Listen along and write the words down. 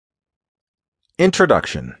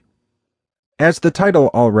Introduction. As the title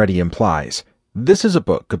already implies, this is a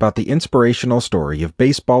book about the inspirational story of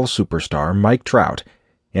baseball superstar Mike Trout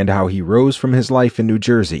and how he rose from his life in New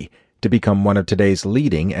Jersey to become one of today's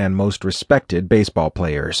leading and most respected baseball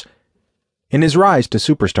players. In his rise to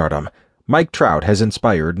superstardom, Mike Trout has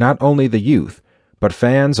inspired not only the youth, but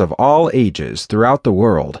fans of all ages throughout the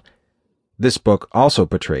world. This book also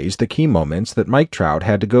portrays the key moments that Mike Trout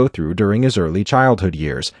had to go through during his early childhood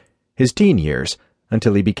years, his teen years,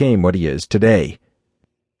 until he became what he is today.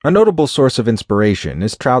 A notable source of inspiration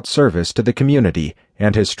is Trout's service to the community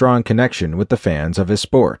and his strong connection with the fans of his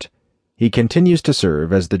sport. He continues to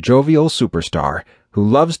serve as the jovial superstar who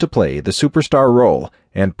loves to play the superstar role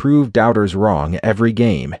and prove doubters wrong every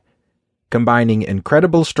game. Combining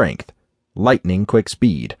incredible strength, lightning-quick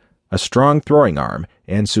speed, a strong throwing arm,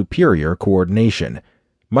 and superior coordination,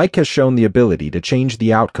 Mike has shown the ability to change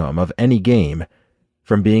the outcome of any game.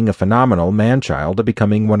 From being a phenomenal man-child to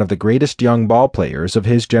becoming one of the greatest young ball players of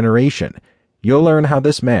his generation, you'll learn how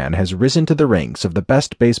this man has risen to the ranks of the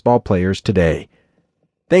best baseball players today.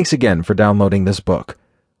 Thanks again for downloading this book.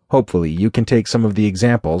 Hopefully you can take some of the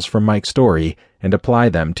examples from Mike's story and apply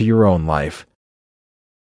them to your own life.